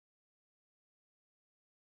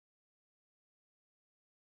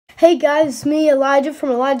Hey guys, it's me, Elijah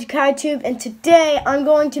from Elijah KaiTube, and today I'm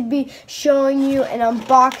going to be showing you an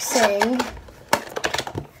unboxing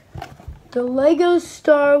the Lego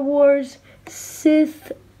Star Wars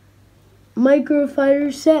Sith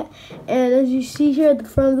Microfighter Set. And as you see here at the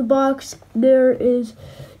front of the box, there is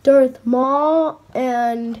Darth Maul,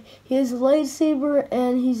 and he has a lightsaber,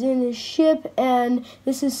 and he's in his ship, and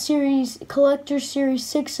this is Collector Series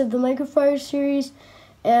 6 of the Microfighter series.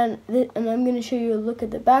 And I'm going to show you a look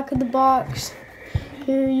at the back of the box.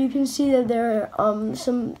 Here you can see that there are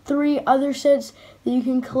three other sets that you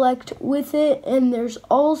can collect with it, and there's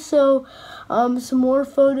also some more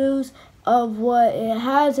photos of what it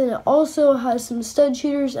has, and it also has some stud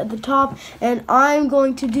shooters at the top. And I'm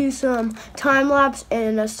going to do some time lapse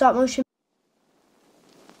and a stop motion.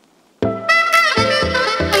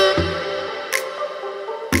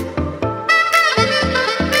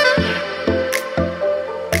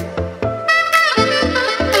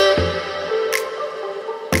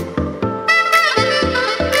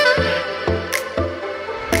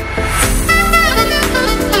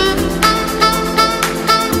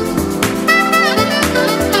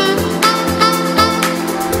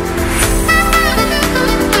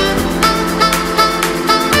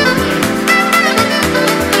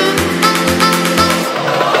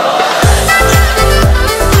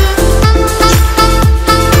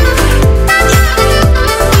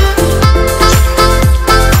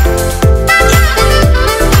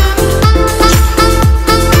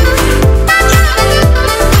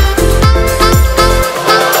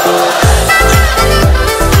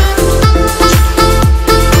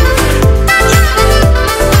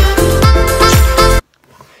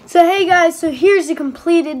 So hey guys, so here's the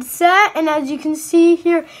completed set, and as you can see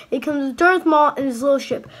here, it comes with Darth Maul and his little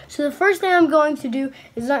ship. So the first thing I'm going to do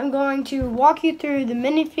is I'm going to walk you through the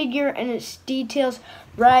minifigure and its details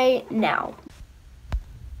right now.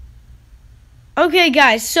 Okay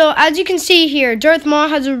guys, so as you can see here, Darth Maul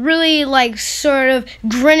has a really sort of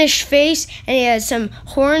greenish face, and he has some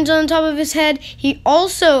horns on top of his head.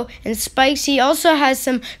 And spikes. He also has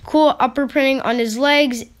some cool upper printing on his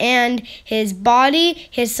legs and his body.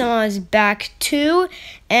 He has some on his back too,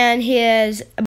 and he has